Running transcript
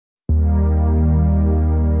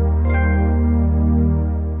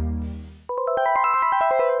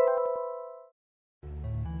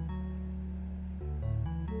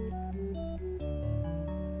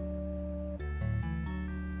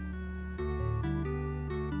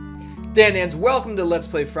DanDans, welcome to Let's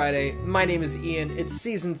Play Friday. My name is Ian, it's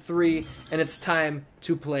Season 3, and it's time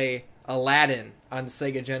to play Aladdin on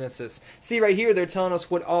SEGA Genesis. See, right here, they're telling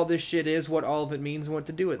us what all this shit is, what all of it means, and what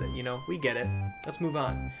to do with it. You know, we get it. Let's move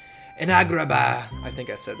on. In Agrabah, I think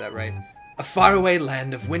I said that right. A faraway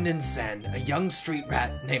land of wind and sand, a young street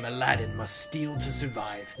rat named Aladdin must steal to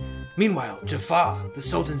survive. Meanwhile, Jafar, the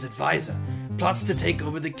Sultan's advisor, plots to take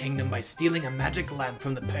over the kingdom by stealing a magic lamp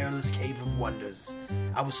from the perilous Cave of Wonders.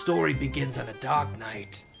 Our story begins on a dark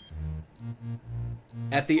night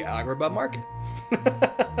at the Agrabah market.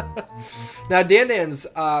 Now,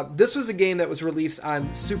 DanDans, this was a game that was released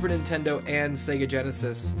on Super Nintendo and SEGA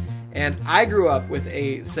Genesis. And I grew up with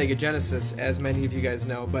a SEGA Genesis, as many of you guys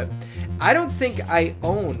know, but I don't think I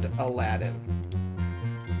owned Aladdin.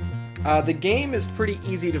 The game is pretty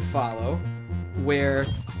easy to follow, where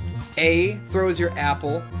A throws your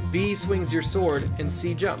apple, B swings your sword, and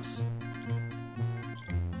C jumps.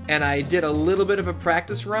 And I did a little bit of a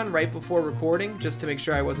practice run right before recording, just to make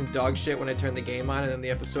sure I wasn't dog shit when I turned the game on and then the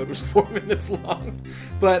episode was 4 minutes long.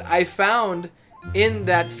 But I found in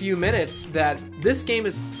that few minutes that this game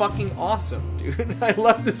is fucking awesome, dude. I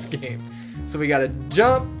love this game. So we gotta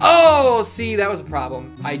jump. Oh, see, that was a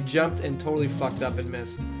problem. I jumped and totally fucked up and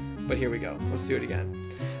missed. But here we go. Let's do it again.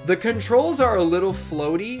 The controls are a little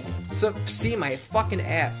floaty. So, see my fucking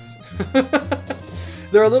ass.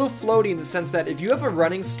 They're a little floaty in the sense that if you have a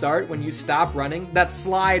running start, when you stop running, that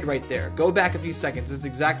slide right there, go back a few seconds. It's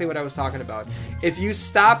exactly what I was talking about. If you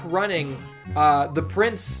stop running, the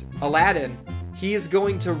Prince, Aladdin, he is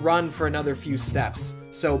going to run for another few steps.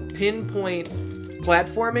 So pinpoint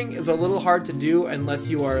platforming is a little hard to do unless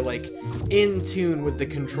you are like in tune with the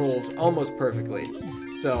controls almost perfectly.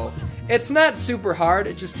 So it's not super hard,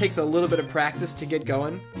 it just takes a little bit of practice to get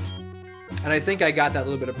going. And I think I got that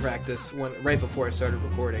little bit of practice right before I started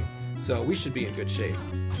recording. So we should be in good shape.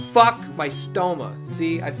 Fuck my stoma.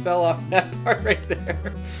 See, I fell off that part right there.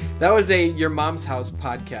 That was a Your Mom's House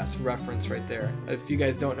podcast reference right there. If you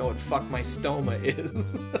guys don't know what fuck my stoma is.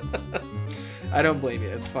 I don't blame you,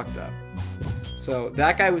 it's fucked up. So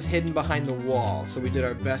that guy was hidden behind the wall, so we did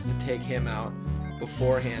our best to take him out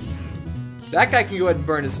beforehand. That guy can go ahead and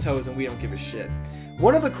burn his toes and we don't give a shit.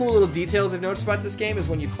 One of the cool little details I've noticed about this game is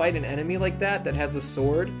when you fight an enemy like that has a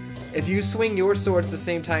sword, if you swing your sword at the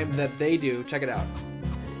same time that they do, check it out.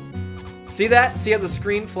 See that? See how the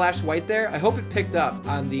screen flashed white there? I hope it picked up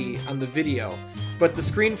on the video. But the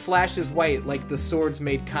screen flashes white like the swords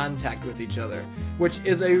made contact with each other, which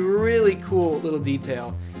is a really cool little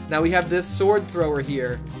detail. Now we have this sword thrower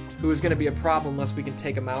here, who is going to be a problem unless we can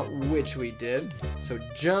take him out, which we did. So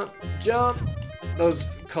jump, jump. Those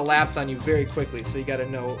collapse on you very quickly, so you gotta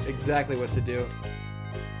know exactly what to do.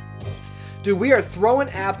 Dude, we are throwing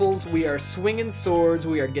apples, we are swinging swords,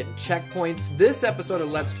 we are getting checkpoints. This episode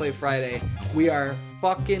of Let's Play Friday, we are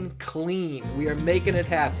fucking clean. We are making it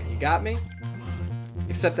happen. You got me?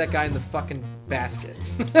 Except that guy in the fucking basket.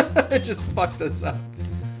 It just fucked us up.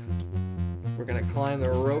 We're gonna climb the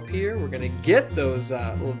rope here. We're gonna get those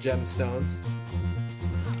little gemstones.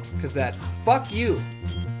 Because that fuck you.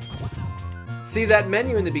 See, that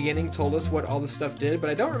menu in the beginning told us what all the stuff did, but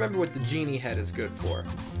I don't remember what the genie head is good for.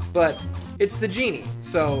 But it's the genie,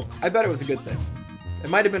 so I bet it was a good thing. It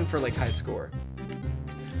might have been for, like, high score.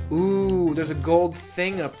 Ooh, there's a gold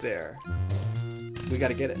thing up there. We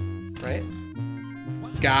gotta get it, right?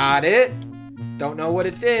 Got it! Don't know what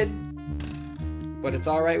it did, but it's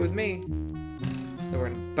alright with me. Then we're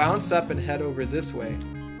gonna bounce up and head over this way.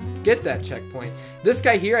 Get that checkpoint. This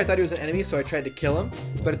guy here, I thought he was an enemy, so I tried to kill him.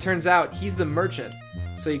 But it turns out he's the merchant.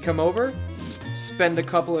 So you come over, spend a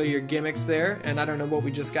couple of your gimmicks there, and I don't know what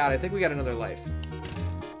we just got. I think we got another life.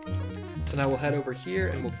 So now we'll head over here,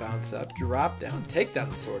 and we'll bounce up, drop down, take down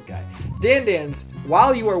the sword guy. DanDans,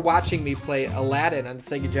 while you are watching me play Aladdin on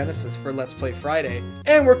SEGA Genesis for Let's Play Friday,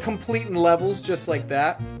 and we're completing levels just like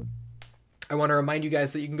that, I want to remind you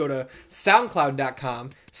guys that you can go to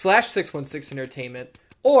soundcloud.com/616entertainment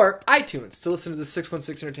or iTunes to listen to the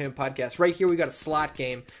 616 Entertainment Podcast. Right here, we got a slot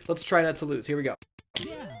game. Let's try not to lose. Here we go.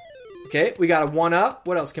 Okay, we got a 1-up.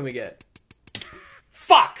 What else can we get?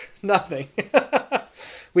 Fuck! Nothing.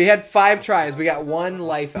 We had 5 tries. We got 1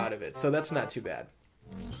 life out of it, so that's not too bad.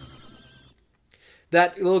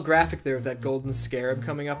 That little graphic there of that golden scarab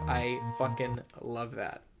coming up, I fucking love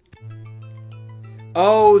that.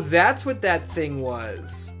 Oh, that's what that thing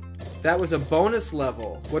was. That was a bonus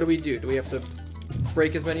level. What do we do? Do we have to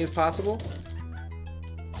break as many as possible?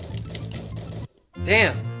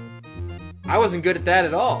 Damn. I wasn't good at that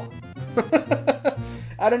at all.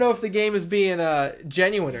 I don't know if the game is being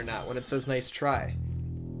genuine or not when it says nice try.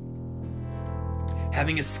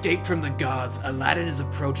 Having escaped from the gods, Aladdin is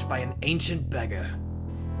approached by an ancient beggar.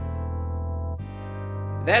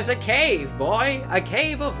 There's a cave, boy. A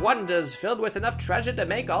cave of wonders filled with enough treasure to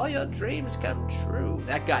make all your dreams come true.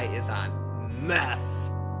 That guy is on meth.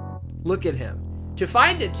 Look at him. To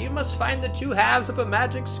find it, you must find the two halves of a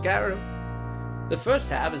magic scarab. The first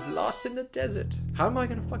half is lost in the desert. How am I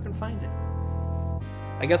gonna fucking find it?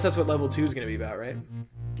 I guess that's what level 2 is gonna be about, right?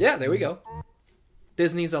 Yeah, there we go.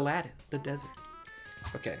 Disney's Aladdin, the desert.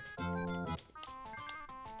 Okay.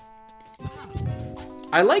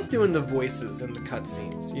 I like doing the voices in the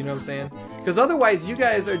cutscenes, you know what I'm saying? Because otherwise you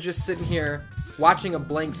guys are just sitting here watching a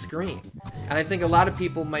blank screen. And I think a lot of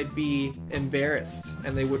people might be embarrassed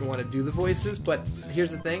and they wouldn't want to do the voices, but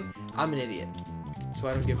here's the thing, I'm an idiot. So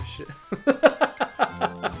I don't give a shit.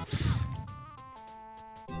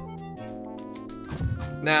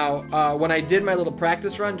 Now, when I did my little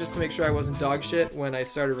practice run, just to make sure I wasn't dog shit when I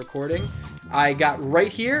started recording, I got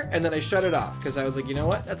right here and then I shut it off because I was like, you know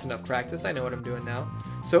what? That's enough practice. I know what I'm doing now.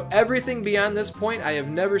 So everything beyond this point I have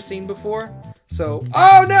never seen before. So,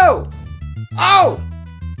 oh no! Oh!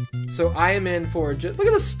 So I am in for just, look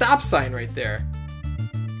at the stop sign right there.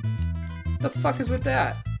 What the fuck is with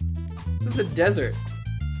that? This is the desert.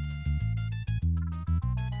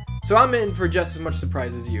 So I'm in for just as much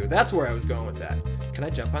surprise as you. That's where I was going with that. Can I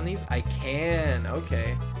jump on these? I can.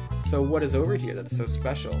 Okay. So what is over here that's so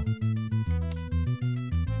special?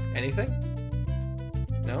 Anything?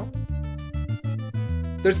 No?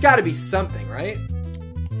 There's got to be something, right?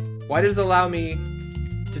 Why does it allow me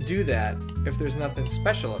to do that if there's nothing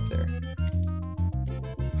special up there?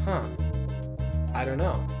 Huh. I don't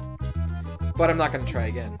know. But I'm not going to try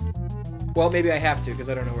again. Well, maybe I have to because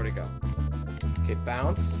I don't know where to go. Okay,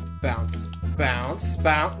 bounce, bounce, bounce,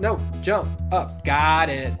 bounce. No, jump, up. Got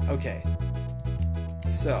it. Okay.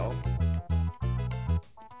 So.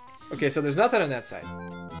 Okay, so there's nothing on that side.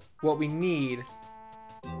 What we need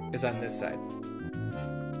is on this side.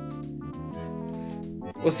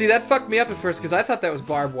 Well, see, that fucked me up at first because I thought that was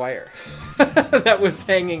barbed wire that was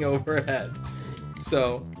hanging overhead.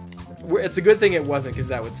 So, it's a good thing it wasn't because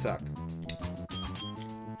that would suck.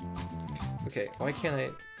 Okay, why can't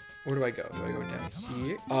I... Where do I go? Do I go down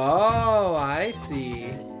here? Oh, I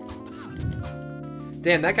see.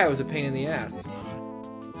 Damn, that guy was a pain in the ass.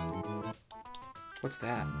 What's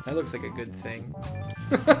that? That looks like a good thing.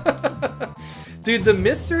 Dude, the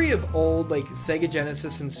mystery of old, like, Sega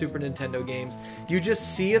Genesis and Super Nintendo games, you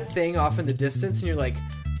just see a thing off in the distance and you're like,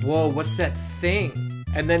 whoa, what's that thing?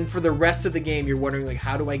 And then for the rest of the game, you're wondering, like,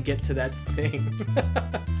 how do I get to that thing?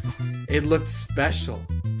 It looked special.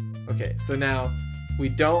 Okay, so now we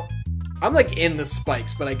don't... I'm, like, in the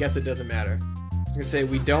spikes, but I guess it doesn't matter. I was gonna say,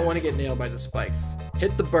 we don't want to get nailed by the spikes.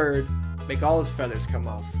 Hit the bird, make all his feathers come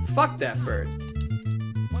off. Fuck that bird.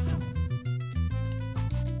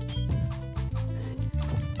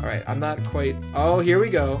 Alright, I'm not quite... Oh, here we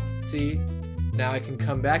go. See? Now I can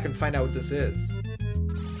come back and find out what this is.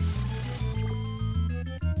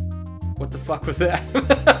 What the fuck was that?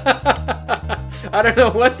 I don't know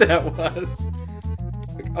what that was.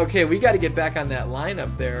 Okay, we gotta get back on that line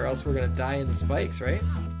up there or else we're gonna die in the spikes, right?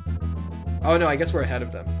 Oh no, I guess we're ahead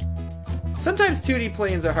of them. Sometimes 2D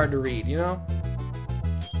planes are hard to read, you know?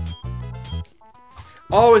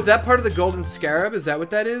 Oh, is that part of the golden scarab? Is that what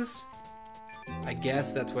that is? I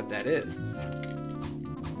guess that's what that is.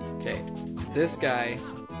 Okay, this guy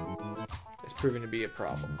is proving to be a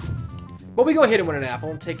problem. But we go hit him with an apple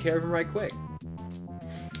and take care of him right quick.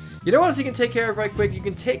 You know what else you can take care of right quick? You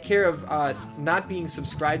can take care of not being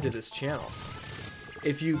subscribed to this channel.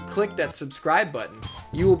 If you click that subscribe button,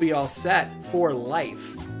 you will be all set for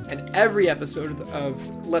life. And every episode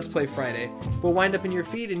of Let's Play Friday will wind up in your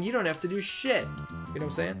feed and you don't have to do shit. You know what I'm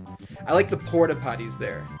saying? I like the porta potties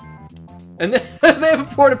there. And they have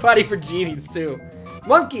a porta potty for genies too.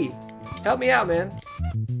 Monkey! Help me out, man.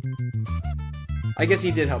 I guess he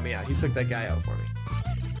did help me out. He took that guy out for me.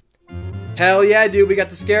 Hell yeah, dude. We got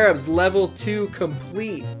the scarabs. Level 2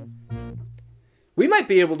 complete. We might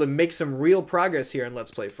be able to make some real progress here in Let's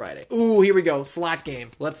Play Friday. Ooh, here we go. Slot game.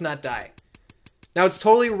 Let's not die. Now, it's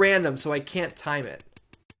totally random, so I can't time it.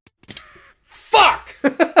 Fuck!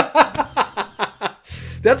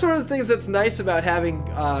 That's one of the things that's nice about having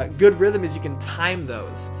good rhythm is you can time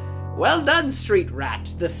those. Well done, Street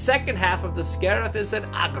Rat. The second half of the scarab is an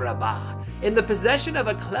agrabah in the possession of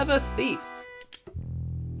a clever thief.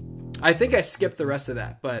 I think I skipped the rest of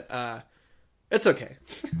that, but it's okay.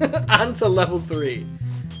 On to level 3,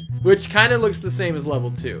 which kind of looks the same as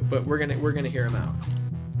level 2, but we're gonna hear him out.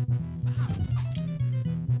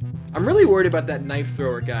 I'm really worried about that knife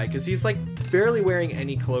thrower guy because he's like barely wearing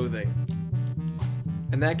any clothing.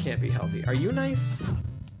 And that can't be healthy. Are you nice?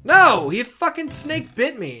 No! He fucking snake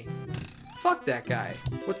bit me! Fuck that guy.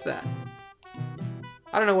 What's that?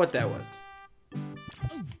 I don't know what that was.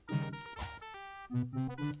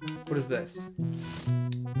 What is this?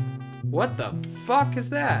 What the fuck is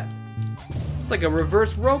that? It's like a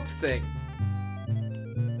reverse rope thing.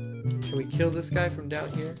 Can we kill this guy from down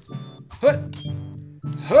here? Hut!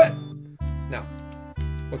 Hut! No.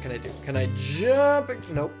 What can I do? Can I jump?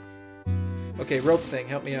 Nope. Okay, rope thing.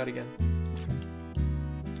 Help me out again.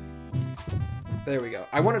 There we go.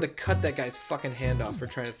 I wanted to cut that guy's fucking hand off for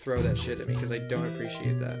trying to throw that shit at me because I don't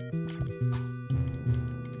appreciate that.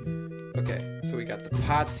 Okay, so we got the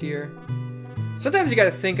pots here. Sometimes you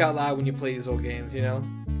gotta think out loud when you play these old games, you know?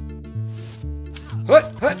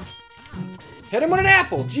 Hut! Hut! Hit him with an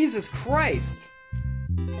apple! Jesus Christ!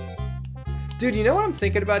 Dude, you know what I'm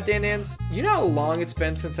thinking about, DanDans? You know how long it's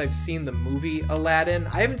been since I've seen the movie Aladdin?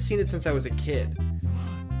 I haven't seen it since I was a kid.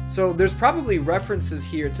 So there's probably references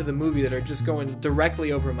here to the movie that are just going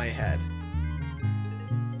directly over my head.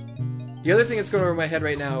 The other thing that's going over my head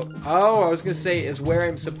right now, oh, I was going to say, is where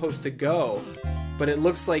I'm supposed to go. But it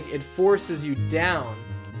looks like it forces you down,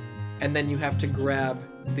 and then you have to grab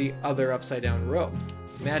the other upside down rope.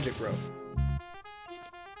 Magic rope.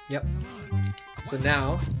 Yep. So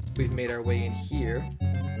now, we've made our way in here.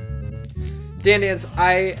 DanDans,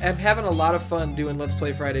 I am having a lot of fun doing Let's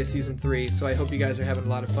Play Friday Season 3, so I hope you guys are having a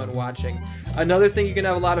lot of fun watching. Another thing you can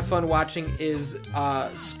have a lot of fun watching is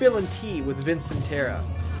Spillin' Tea with Vincent Terra,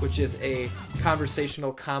 which is a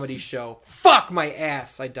conversational comedy show. Fuck my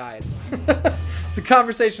ass, I died. It's a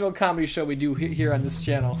conversational comedy show we do here on this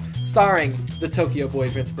channel, starring the Tokyo Boy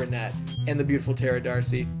Vince Burnett and the beautiful Tara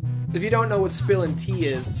Darcy. If you don't know what Spillin' Tea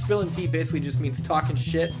is, Spillin' Tea basically just means talking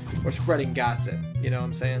shit or spreading gossip, you know what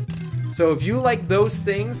I'm saying? So if you like those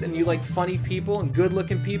things and you like funny people and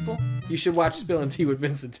good-looking people, you should watch Spillin' Tea with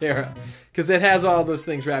Vincent Terra, because it has all those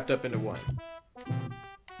things wrapped up into one.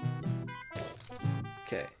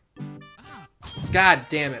 Okay. God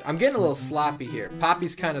damn it. I'm getting a little sloppy here.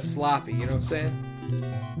 Poppy's kind of sloppy, you know what I'm saying?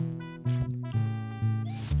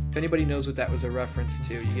 If anybody knows what that was a reference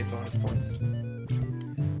to, you get bonus points.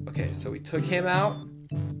 Okay, so we took him out.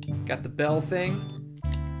 Got the bell thing.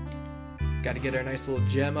 Got to get our nice little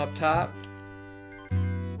gem up top.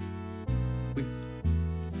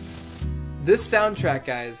 This soundtrack,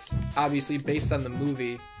 guys, obviously based on the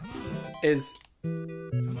movie, is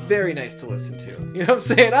very nice to listen to. You know what I'm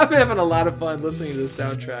saying? I'm having a lot of fun listening to this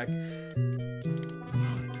soundtrack.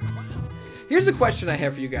 Here's a question I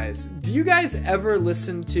have for you guys. Do you guys ever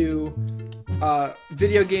listen to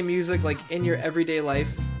video game music like in your everyday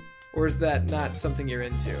life? Or is that not something you're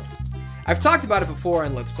into? I've talked about it before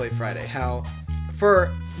on Let's Play Friday, how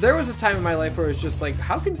there was a time in my life where it was just like,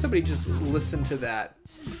 how can somebody just listen to that?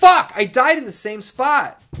 Fuck! I died in the same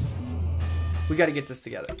spot! We gotta get this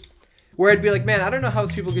together. Where I'd be like, man, I don't know how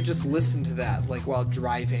people could just listen to that, like while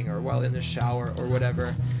driving or while in the shower or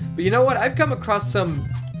whatever. But you know what? I've come across some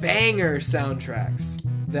banger soundtracks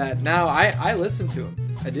that now I listen to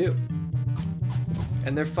them. I do.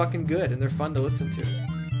 And they're fucking good and they're fun to listen to.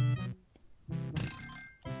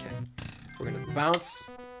 Okay. We're gonna bounce.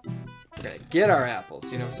 We're gonna get our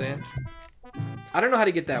apples, you know what I'm saying? I don't know how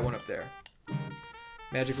to get that one up there.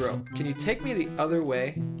 Magic rope. Can you take me the other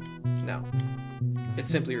way? No. It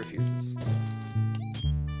simply refuses.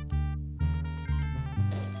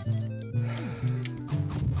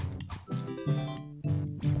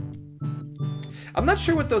 I'm not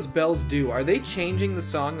sure what those bells do. Are they changing the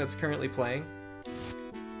song that's currently playing?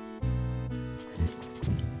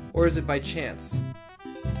 Or is it by chance?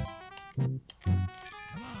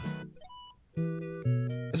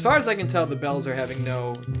 As far as I can tell, the bells are having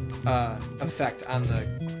no effect on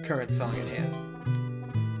the current song at hand.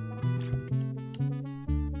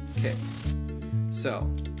 Okay, so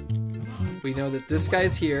we know that this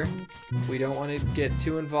guy's here. We don't want to get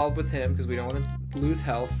too involved with him because we don't want to lose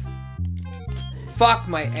health. Fuck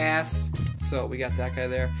my ass. So we got that guy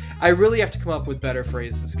there. I really have to come up with better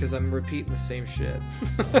phrases because I'm repeating the same shit.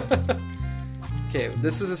 Okay,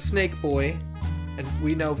 this is a snake boy, and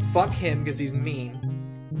we know fuck him because he's mean.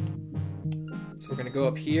 So we're gonna go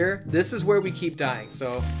up here. This is where we keep dying.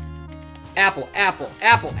 So apple, apple,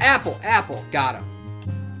 apple, apple, apple. Got him.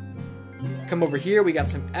 Come over here. We got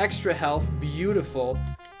some extra health. Beautiful.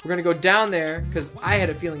 We're gonna go down there because I had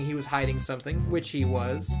a feeling he was hiding something, which he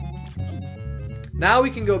was. Now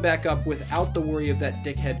we can go back up without the worry of that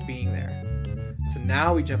dickhead being there. So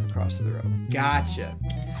now we jump across to the road. Gotcha.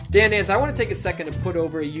 DanDans, I want to take a second to put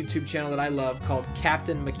over a YouTube channel that I love called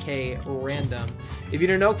Captain McKay Random. If you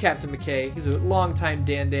don't know Captain McKay, he's a longtime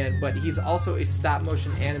DanDan, but he's also a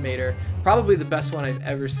stop-motion animator, probably the best one I've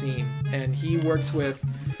ever seen. And he works with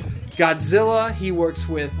Godzilla, he works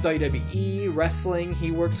with WWE, wrestling,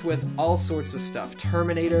 he works with all sorts of stuff.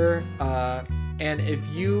 Terminator, and if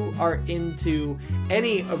you are into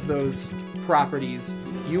any of those properties,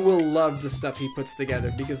 you will love the stuff he puts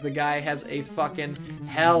together because the guy has a fucking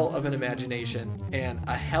hell of an imagination and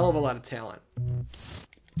a hell of a lot of talent.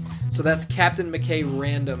 So that's Captain McKay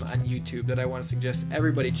Random on YouTube that I want to suggest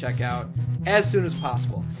everybody check out as soon as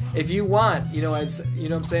possible. If you want, you know what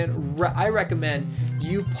I'm saying? I recommend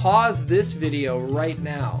you pause this video right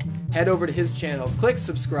now, head over to his channel, click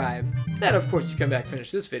subscribe, then of course you come back, finish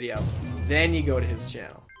this video, then you go to his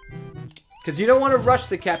channel. Because you don't want to rush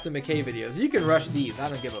the Captain McKay videos. You can rush these, I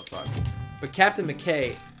don't give a fuck. But Captain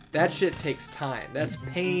McKay, that shit takes time. That's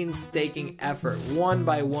painstaking effort, one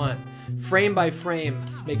by one, frame by frame,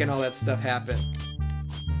 making all that stuff happen.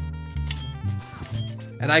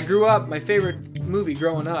 And I grew up, my favorite movie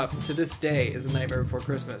growing up to this day is A Nightmare Before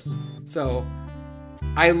Christmas. So,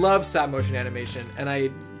 I love stop motion animation, and I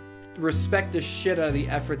respect the shit out of the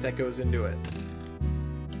effort that goes into it.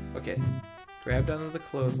 Okay. Grabbed onto the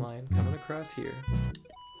clothesline, coming across here.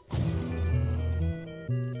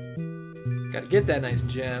 Gotta get that nice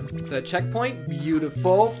gem. Is that a checkpoint?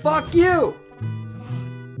 Beautiful. Fuck you!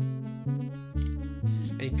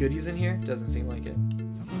 Any goodies in here? Doesn't seem like it.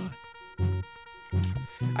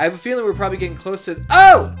 I have a feeling we're probably getting close to...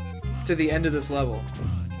 Oh! To the end of this level.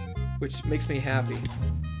 Which makes me happy.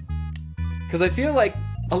 Because I feel like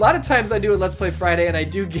a lot of times I do a Let's Play Friday and I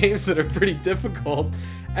do games that are pretty difficult.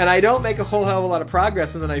 And I don't make a whole hell of a lot of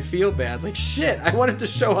progress, and then I feel bad. Like, shit, I wanted to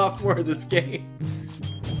show off more of this game.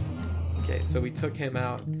 Okay, so we took him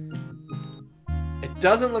out. It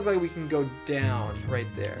doesn't look like we can go down right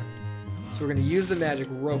there. So we're going to use the magic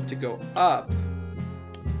rope to go up.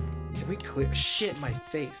 Can we clear... Shit, my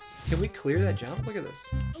face. Can we clear that jump? Look at this.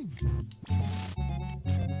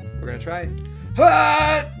 We're going to try.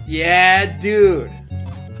 Ah! Yeah, dude.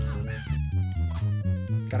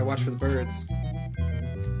 Gotta watch for the birds.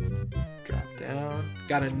 Drop down.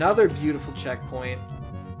 Got another beautiful checkpoint.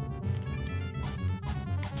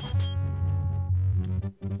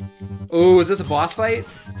 Oh, is this a boss fight?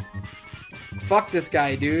 Fuck this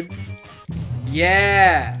guy, dude.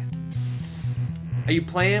 Yeah. Are you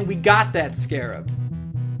playing? We got that scarab.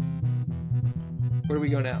 Where do we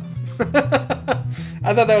go now?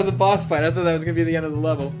 I thought that was a boss fight. I thought that was going to be the end of the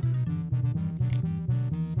level.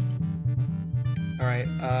 Alright,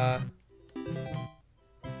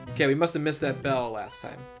 okay, we must have missed that bell last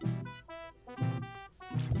time.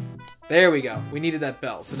 There we go. We needed that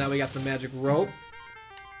bell. So now we got the magic rope.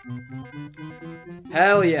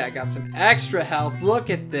 Hell yeah, got some extra health.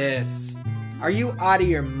 Look at this. Are you out of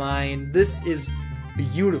your mind? This is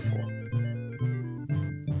beautiful.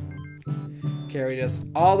 Carried us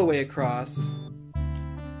all the way across.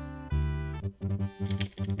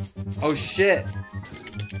 Oh shit.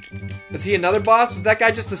 Is he another boss? Was that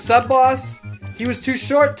guy just a sub-boss? He was too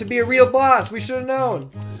short to be a real boss. We should have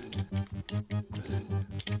known.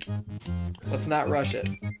 Let's not rush it.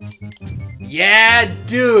 Yeah,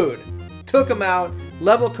 dude! Took him out.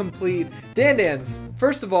 Level complete. DanDans,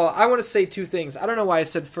 first of all, I want to say two things. I don't know why I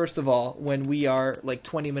said first of all when we are like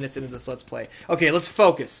 20 minutes into this Let's Play. Okay, let's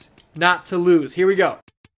focus. Not to lose. Here we go.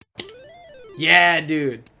 Yeah,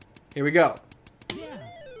 dude. Here we go.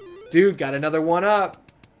 Dude, got another one up.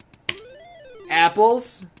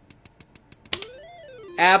 Apples.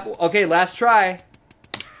 Apple. Okay, last try.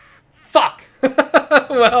 Fuck.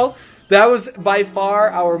 Well, that was by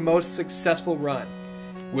far our most successful run.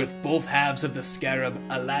 With both halves of the scarab,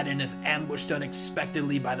 Aladdin is ambushed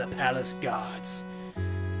unexpectedly by the palace guards.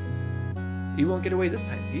 You won't get away this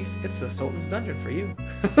time, thief. It's the Sultan's dungeon for you.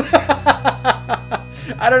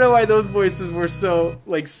 I don't know why those voices were so,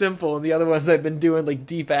 like, simple, and the other ones I've been doing, like,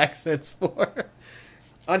 deep accents for.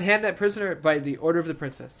 Unhand that prisoner by the order of the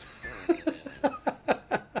princess.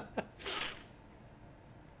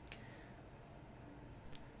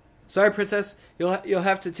 Sorry, princess. You'll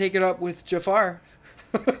have to take it up with Jafar.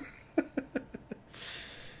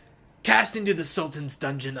 Cast into the Sultan's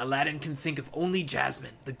dungeon, Aladdin can think of only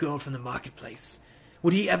Jasmine, the girl from the marketplace.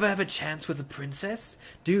 Would he ever have a chance with a princess?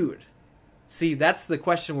 Dude. See, that's the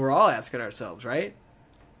question we're all asking ourselves, right?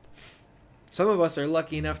 Some of us are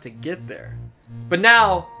lucky enough to get there. But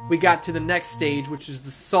now, we got to the next stage, which is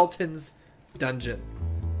the Sultan's dungeon.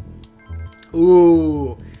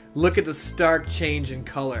 Ooh, look at the stark change in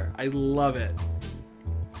color. I love it.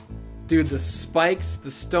 Dude, the spikes,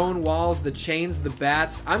 the stone walls, the chains, the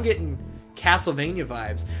bats. I'm getting Castlevania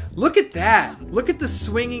vibes. Look at that. Look at the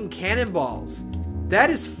swinging cannonballs. That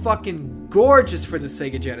is fucking gorgeous for the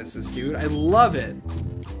Sega Genesis, dude. I love it.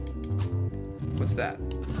 What's that?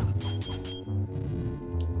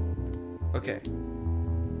 Okay.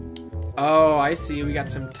 Oh, I see. We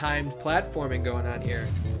got some timed platforming going on here.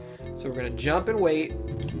 So we're going to jump and wait.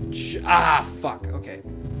 Fuck. Okay.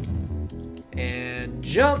 And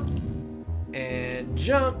jump. And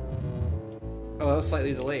jump. Oh, that was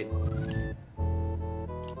slightly delayed.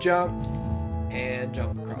 Jump. And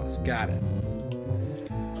jump across. Got it.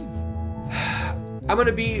 I'm going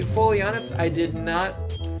to be fully honest. I did not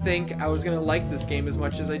think I was going to like this game as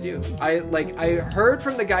much as I do. I heard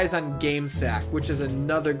from the guys on GameSack, which is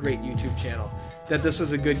another great YouTube channel, that this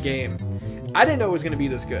was a good game. I didn't know it was going to be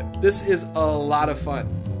this good. This is a lot of fun.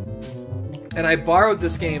 And I borrowed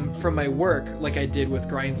this game from my work, like I did with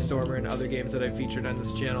Grindstormer and other games that I featured on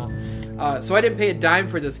this channel. So I didn't pay a dime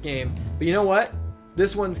for this game. But you know what?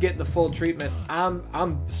 This one's getting the full treatment.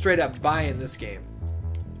 I'm straight up buying this game.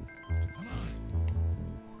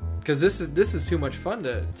 Because this is too much fun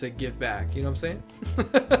to give back. You know what I'm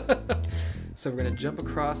saying? So we're going to jump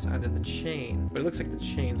across onto the chain. But it looks like the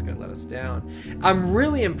chain's going to let us down. I'm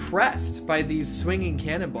really impressed by these swinging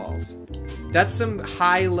cannonballs. That's some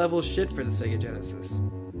high level shit for the Sega Genesis.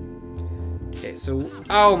 Okay, so...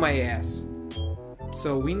 Oh, my ass.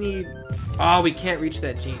 So we need... Oh, we can't reach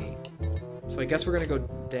that genie. So I guess we're going to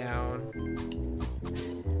go down.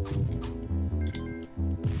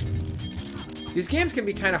 These games can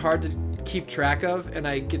be kind of hard to keep track of, and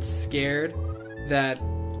I get scared that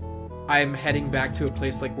I'm heading back to a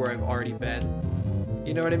place like where I've already been.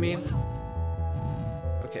 You know what I mean?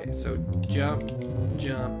 Okay, so jump,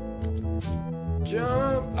 jump,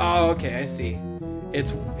 jump. Oh, okay, I see.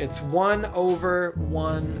 It's 1 over,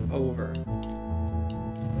 1 over.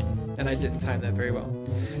 And I didn't time that very well.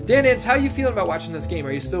 DanDan, how are you feeling about watching this game?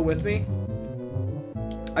 Are you still with me?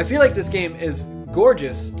 I feel like this game is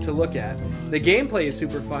gorgeous to look at. The gameplay is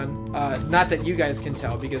super fun. Not that you guys can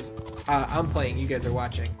tell because I'm playing, you guys are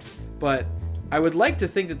watching. But I would like to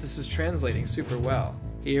think that this is translating super well.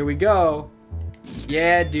 Here we go.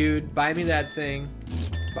 Yeah, dude, buy me that thing.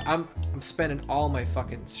 But I'm spending all my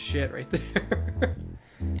fucking shit right there.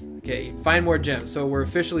 Okay, find more gems. So we're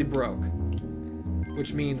officially broke.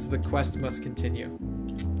 Which means the quest must continue.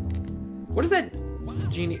 What is that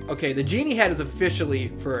genie? Okay, the genie head is officially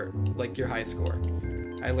for, like, your high score.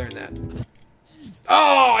 I learned that.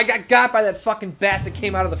 Oh, I got by that fucking bat that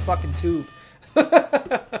came out of the fucking tube.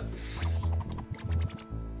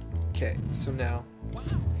 Okay, so now...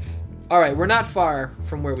 Alright, we're not far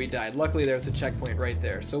from where we died. Luckily, there's a checkpoint right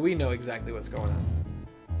there, so we know exactly what's going on.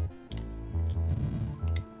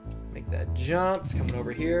 Make that jump. It's coming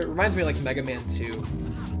over here. It reminds me of, like, Mega Man 2.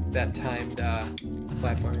 That timed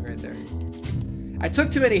platforming right there. I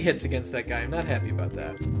took too many hits against that guy. I'm not happy about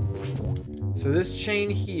that. So this chain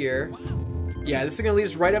here... Yeah, this is going to lead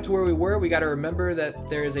us right up to where we were. We got to remember that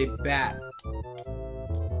there is a bat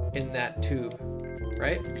in that tube.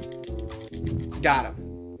 Right? Got him.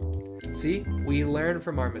 See? We learn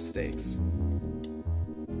from our mistakes.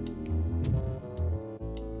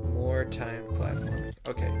 More time platforming.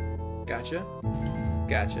 Okay. Gotcha.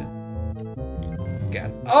 Gotcha.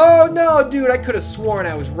 Got it. Oh, no, dude! I could have sworn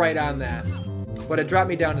I was right on that. But it dropped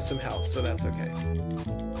me down to some health, so that's okay.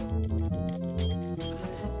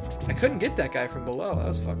 I couldn't get that guy from below. That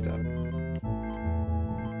was fucked up.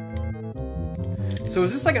 So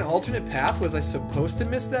is this like an alternate path? Was I supposed to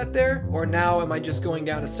miss that there? Or now am I just going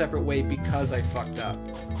down a separate way because I fucked up?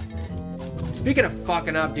 Speaking of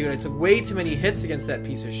fucking up, dude, I took way too many hits against that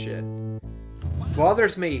piece of shit. It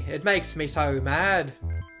bothers me. It makes me so mad.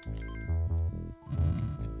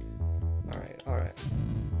 Alright, alright.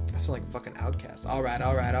 I sound like a fucking outcast. Alright,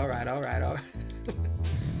 alright, alright, alright, alright.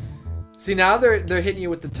 See, now they're hitting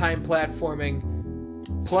you with the time platforming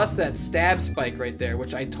plus that stab spike right there,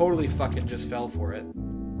 which I totally fucking just fell for it.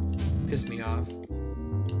 Pissed me off.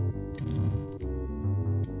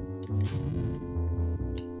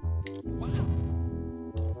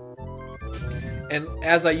 And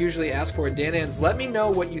as I usually ask for, DanDans, let me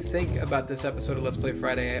know what you think about this episode of Let's Play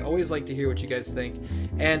Friday. I always like to hear what you guys think.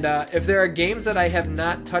 And if there are games that I have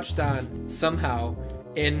not touched on somehow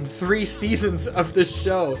in 3 seasons of this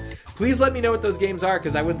show, please let me know what those games are,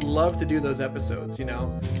 because I would love to do those episodes, you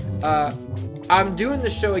know? I'm doing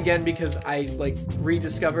this show again because I, like,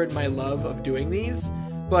 rediscovered my love of doing these,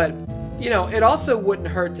 but, you know, it also wouldn't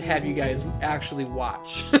hurt to have you guys actually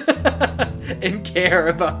watch and care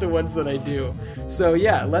about the ones that I do. So,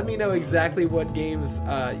 yeah, let me know exactly what games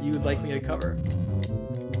you would like me to cover.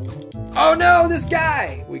 Oh no, this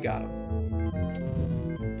guy! We got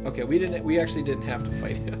him. Okay, we actually didn't have to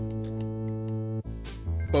fight him.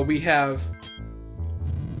 But we have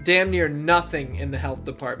damn near nothing in the health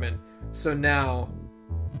department. So now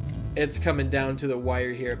it's coming down to the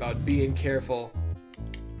wire here about being careful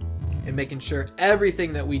and making sure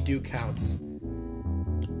everything that we do counts.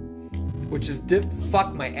 Which is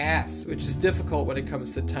fuck my ass, which is difficult when it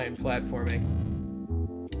comes to timed platforming.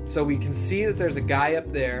 So we can see that there's a guy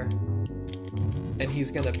up there, and he's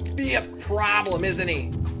gonna be a problem, isn't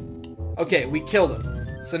he? Okay, we killed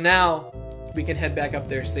him. So now we can head back up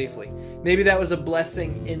there safely. Maybe that was a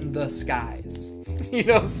blessing in the skies. You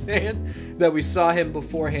know what I'm saying? That we saw him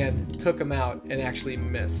beforehand, took him out, and actually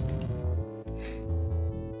missed.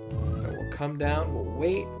 So we'll come down, we'll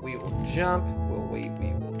wait, we will jump, we'll wait,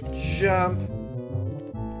 we will jump.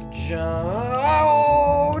 Jump.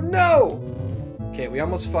 Oh, no! Okay, we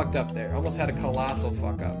almost fucked up there. Almost had a colossal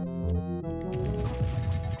fuck up.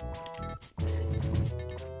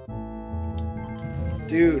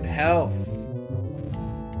 Dude, health.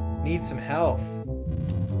 Need some health.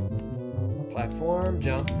 Platform,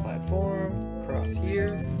 jump, platform, cross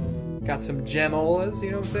here. Got some gemolas,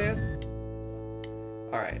 you know what I'm saying?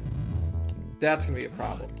 Alright. That's gonna be a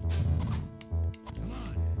problem.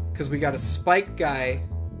 Because we got a spike guy.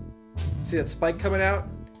 See that spike coming out?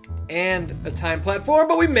 And a time platform,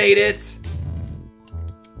 but we made it!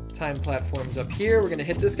 Time platform's up here. We're gonna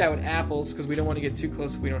hit this guy with apples because we don't want to get too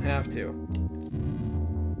close if we don't have to.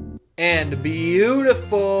 And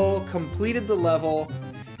beautiful! Completed the level.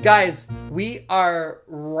 Guys, we are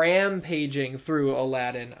rampaging through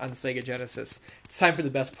Aladdin on SEGA Genesis. It's time for the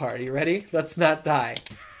best part. Are you ready? Let's not die.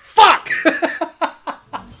 Fuck!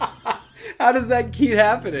 How does that keep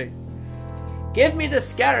happening? Give me the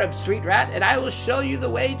scarab, street rat, and I will show you the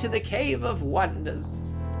way to the Cave of Wonders.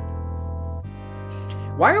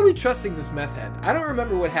 Why are we trusting this meth head? I don't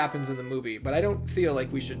remember what happens in the movie, but I don't feel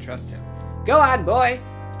like we should trust him. Go on, boy.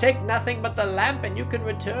 Take nothing but the lamp and you can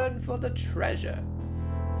return for the treasure.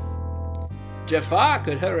 Jafar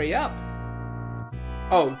could hurry up.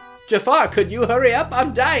 Oh, Jafar, could you hurry up?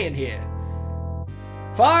 I'm dying here.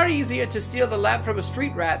 Far easier to steal the lamp from a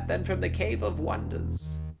street rat than from the Cave of Wonders.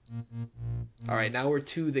 Alright, now we're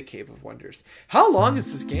to the Cave of Wonders. How long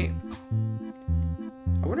is this game?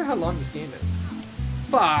 I wonder how long this game is.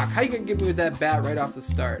 Fuck, how you gonna get me with that bat right off the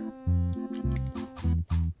start?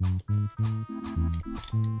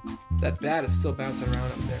 That bat is still bouncing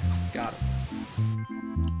around up there. Got him.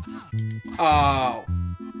 Oh.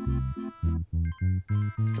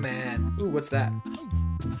 Come on. Ooh, what's that?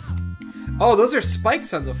 Oh, those are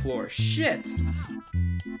spikes on the floor. Shit.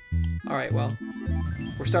 Alright, well.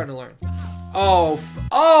 We're starting to learn.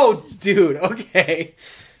 Oh, dude, okay.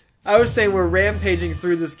 I was saying we're rampaging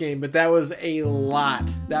through this game, but that was a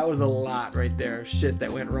lot. That was a lot right there. Shit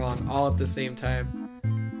that went wrong all at the same time.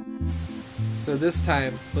 So this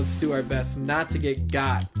time, let's do our best not to get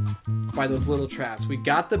got by those little traps. We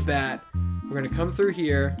got the bat. We're going to come through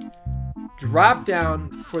here. Drop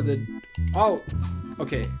down for the... Oh,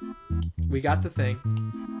 okay. We got the thing.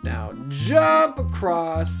 Now, jump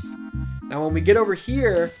across. Now, when we get over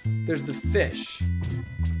here, there's the fish.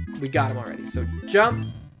 We got him already. So, jump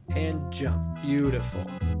and jump. Beautiful.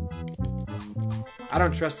 I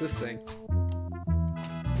don't trust this thing.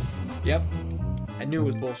 Yep. I knew it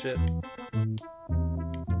was bullshit.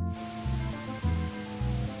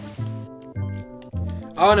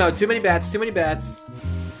 Oh no, too many bats, too many bats.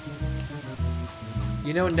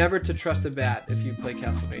 You know never to trust a bat if you play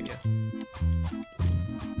Castlevania.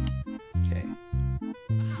 Okay.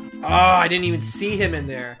 Oh, I didn't even see him in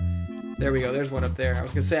there. There we go, there's one up there. I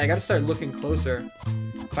was gonna say, I gotta start looking closer.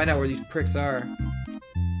 Find out where these pricks are.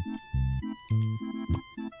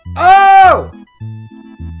 Oh!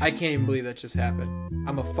 I can't even believe that just happened.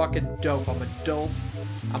 I'm a fucking dope. I'm a dolt.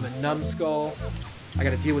 I'm a numbskull. I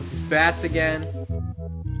gotta deal with these bats again.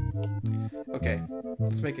 Okay,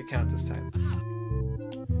 let's make it count this time.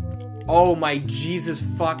 Oh my Jesus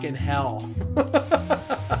fucking hell.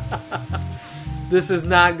 This is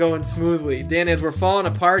not going smoothly. DanDans, we're falling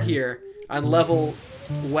apart here on level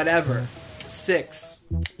whatever. 6.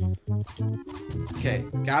 Okay,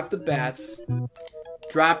 got the bats.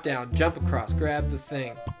 Drop down, jump across, grab the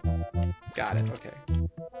thing. Got it, okay.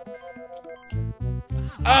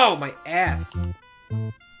 Oh, my ass.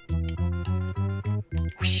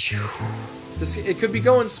 It could be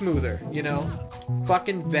going smoother, you know?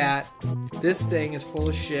 Fucking bat. This thing is full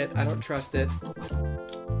of shit. I don't trust it.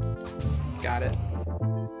 Got it.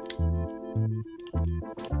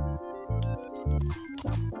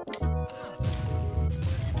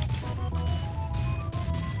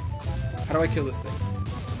 How do I kill this thing?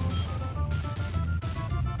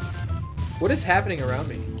 What is happening around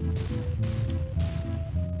me?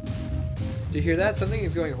 Do you hear that? Something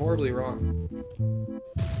is going horribly wrong.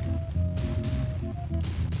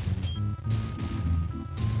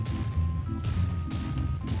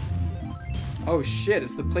 Oh shit,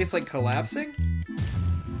 is the place like collapsing?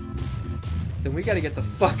 Then we gotta get the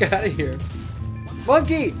fuck out of here.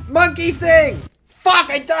 Monkey! Monkey thing! Fuck,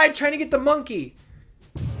 I died trying to get the monkey!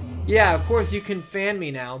 Yeah, of course you can fan me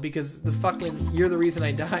now because the fucking, you're the reason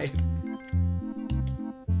I died.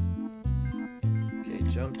 Okay,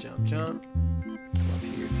 jump, jump, jump. Come up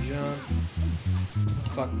here, jump.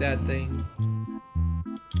 Fuck that thing.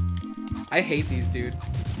 I hate these, dude.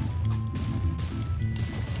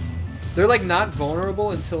 They're like not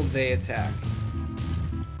vulnerable until they attack.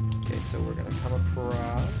 Okay, so we're gonna come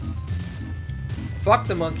across. Fuck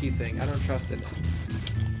the monkey thing. I don't trust it now.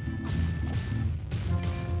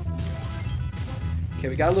 Okay,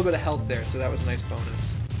 we got a little bit of health there, so that was a nice bonus.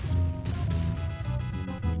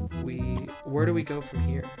 Where do we go from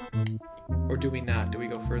here? Or do we not? Do we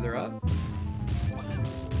go further up?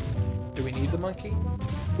 Do we need the monkey?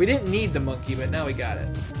 We didn't need the monkey, but now we got it.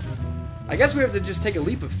 I guess we have to just take a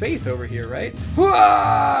leap of faith over here, right?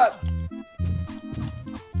 I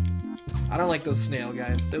don't like those snail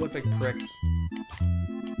guys. They look like pricks.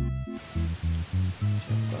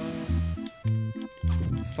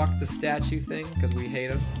 Fuck the statue thing, because we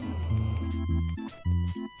hate them.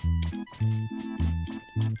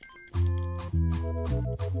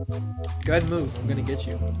 Go ahead and move. I'm gonna get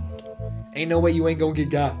you. Ain't no way you ain't gonna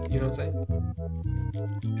get got. You know what I'm saying?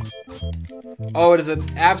 Oh, it is an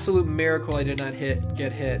absolute miracle I did not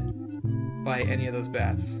get hit by any of those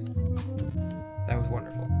bats. That was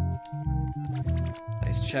wonderful.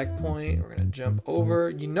 Nice checkpoint. We're gonna jump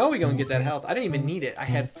over. You know we're gonna get that health. I didn't even need it. I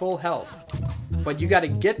had full health. But you gotta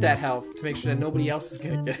get that health to make sure that nobody else is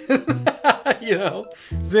gonna get it. You know?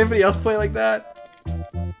 Does anybody else play like that?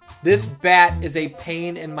 This bat is a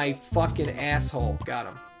pain in my fucking asshole. Got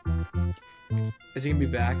him. Is he gonna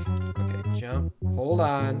be back? Okay, jump. Hold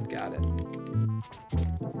on. Got it.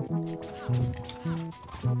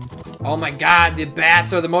 Oh my god, the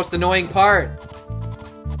bats are the most annoying part.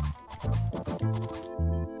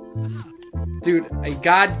 Dude, a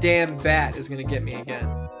goddamn bat is gonna get me again.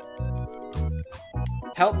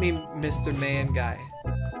 Help me, Mr. Man Guy.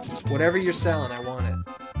 Whatever you're selling, I want it.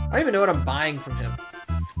 I don't even know what I'm buying from him.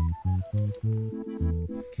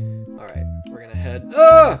 Alright, we're gonna head...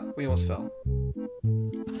 We almost fell.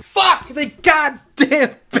 Fuck! The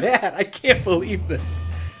goddamn bat! I can't believe this.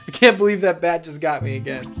 I can't believe that bat just got me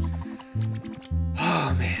again.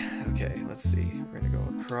 Oh, man. Okay, let's see. We're gonna go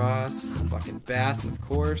across. Fucking bats, of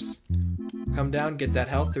course. Come down, get that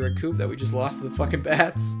health to recoup that we just lost to the fucking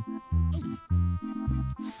bats.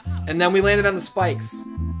 And then we landed on the spikes.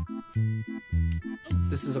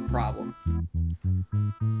 This is a problem.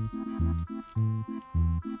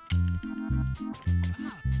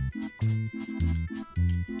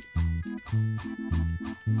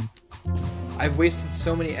 I've wasted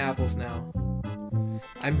so many apples now.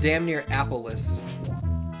 I'm damn near appleless.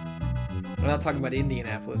 I'm not talking about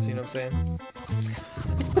Indianapolis, you know what I'm saying?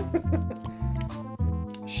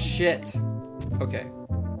 Shit. Okay.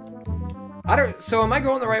 So am I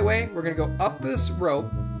going the right way? We're gonna go up this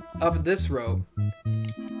rope. Up this rope.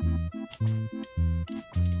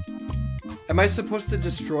 Am I supposed to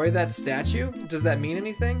destroy that statue? Does that mean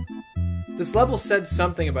anything? This level said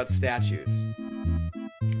something about statues.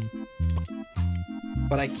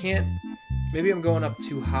 But I can't... Maybe I'm going up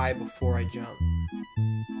too high before I jump.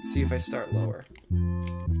 See if I start lower.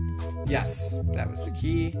 Yes, that was the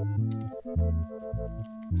key.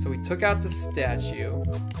 So we took out the statue.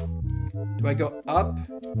 Do I go up?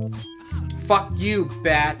 Fuck you,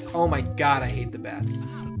 bat! Oh my god, I hate the bats.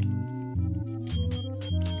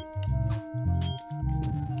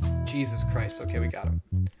 Jesus Christ. Okay, we got him.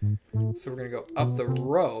 So we're gonna go up the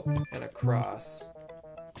rope and across.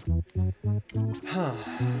 Huh.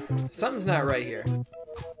 Something's not right here.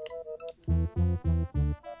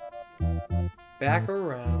 Back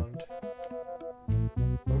around.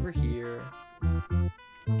 Over here.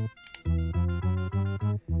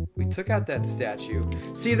 We took out that statue.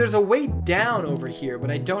 See, there's a way down over here, but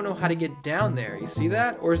I don't know how to get down there. You see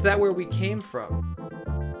that? Or is that where we came from?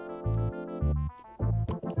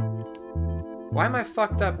 Why am I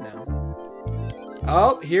fucked up now?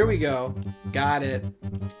 Oh, here we go. Got it.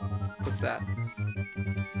 What's that?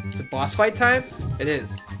 Is it boss fight time? It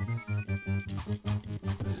is.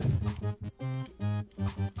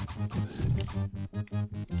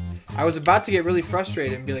 I was about to get really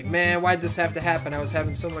frustrated and be like, man, why'd this have to happen? I was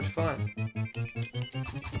having so much fun.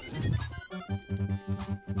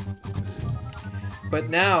 But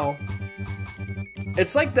now,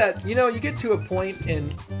 It's like that, you know, you get to a point in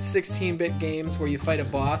 16-bit games where you fight a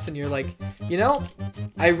boss and you're like, you know,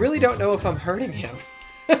 I really don't know if I'm hurting him.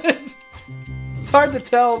 It's hard to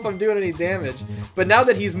tell if I'm doing any damage. But now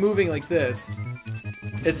that he's moving like this,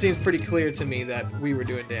 it seems pretty clear to me that we were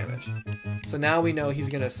doing damage. So now we know he's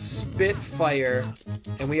gonna spit fire,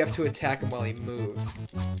 and we have to attack him while he moves.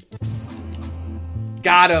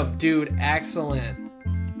 Got him, dude. Excellent.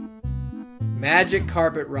 Magic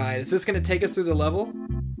carpet ride. Is this gonna take us through the level?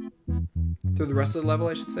 Through the rest of the level,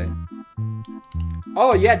 I should say.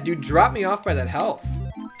 Oh, yeah, dude. Drop me off by that health.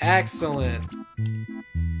 Excellent.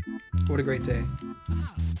 What a great day.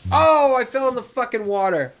 Oh, I fell in the fucking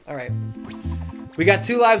water. Alright. We got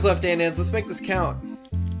 2 lives left, DanDans. Let's make this count.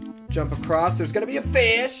 Jump across. There's gonna be a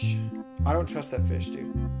fish. I don't trust that fish,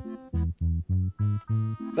 dude.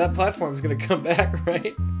 That platform's gonna come back,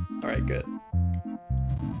 right? Alright, good.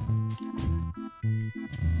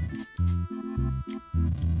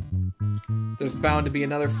 There's bound to be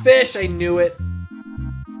another fish. I knew it.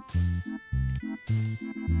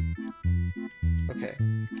 Okay.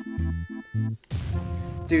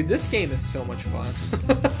 Dude, this game is so much fun.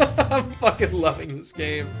 I'm fucking loving this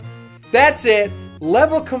game. That's it.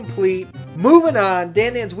 Level complete. Moving on.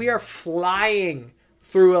 DanDans, we are flying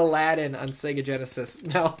through Aladdin on Sega Genesis.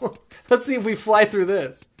 Now, let's see if we fly through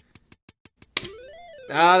this.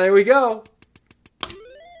 Ah, there we go.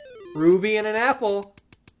 Ruby and an apple.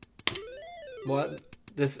 What?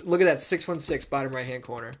 This? Look at that 616 bottom right hand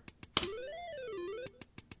corner.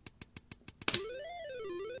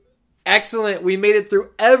 Excellent. We made it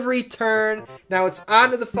through every turn. Now it's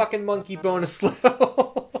on to the fucking monkey bonus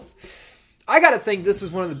level. I gotta think this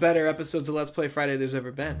is one of the better episodes of Let's Play Friday there's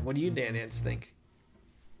ever been. What do you, DanDans, think?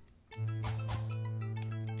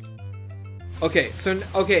 Okay, so,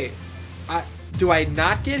 okay. Do I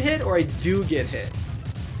not get hit or I do get hit?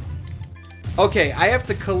 Okay, I have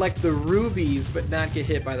to collect the rubies but not get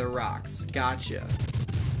hit by the rocks. Gotcha.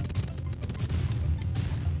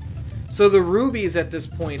 So the rubies at this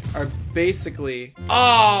point are basically...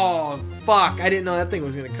 Oh, fuck. I didn't know that thing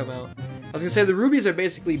was going to come out. I was going to say the rubies are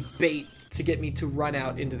basically bait to get me to run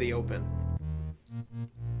out into the open.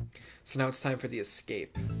 So now it's time for the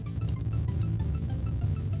escape.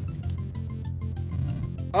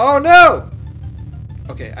 Oh, no!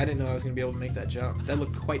 Okay, I didn't know I was going to be able to make that jump. That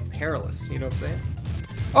looked quite perilous, you know what I'm saying?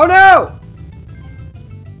 Oh, no!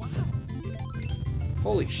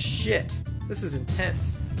 Holy shit. This is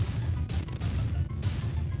intense.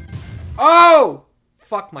 Oh!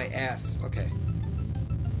 Fuck my ass. Okay.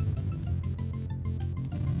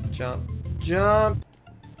 Jump. Jump.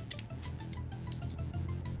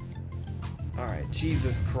 Alright,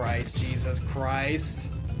 Jesus Christ. Jesus Christ.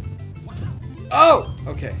 Oh!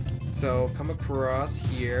 Okay. So, come across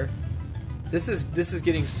here. This is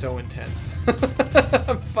getting so intense.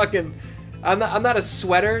 I'm not a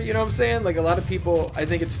sweater, you know what I'm saying? Like, a lot of people, I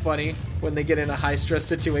think it's funny when they get in a high-stress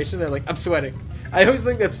situation, they're like, I'm sweating. I always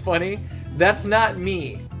think that's funny. That's not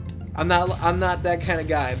me. I'm not that kind of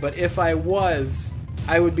guy. But if I was,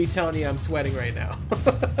 I would be telling you I'm sweating right now.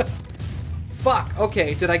 Fuck.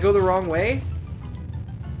 Okay, did I go the wrong way?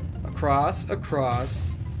 Across,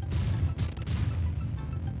 across.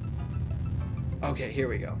 Okay, here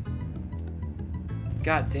we go.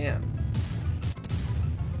 God damn.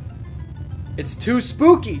 It's too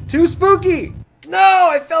spooky! Too spooky! No!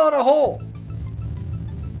 I fell in a hole!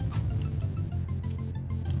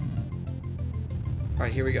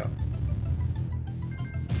 Alright, here we go.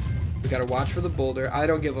 We gotta watch for the boulder. I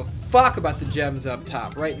don't give a fuck about the gems up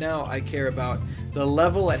top. Right now, I care about the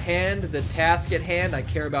level at hand, the task at hand. I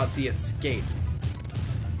care about the escape.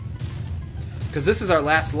 Because this is our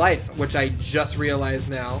last life, which I just realized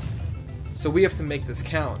now. So we have to make this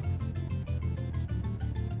count.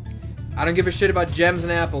 I don't give a shit about gems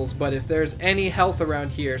and apples, but if there's any health around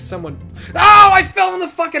here, someone... Oh! I fell in the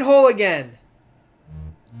fucking hole again!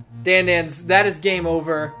 DanDans, that is game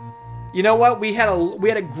over. You know what? We had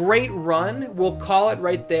a great run. We'll call it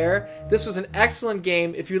right there. This was an excellent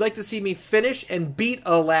game. If you'd like to see me finish and beat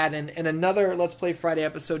Aladdin in another Let's Play Friday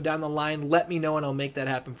episode down the line, let me know and I'll make that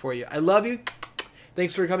happen for you. I love you.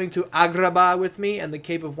 Thanks for coming to Agrabah with me and the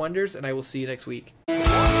Cave of Wonders, and I will see you next week.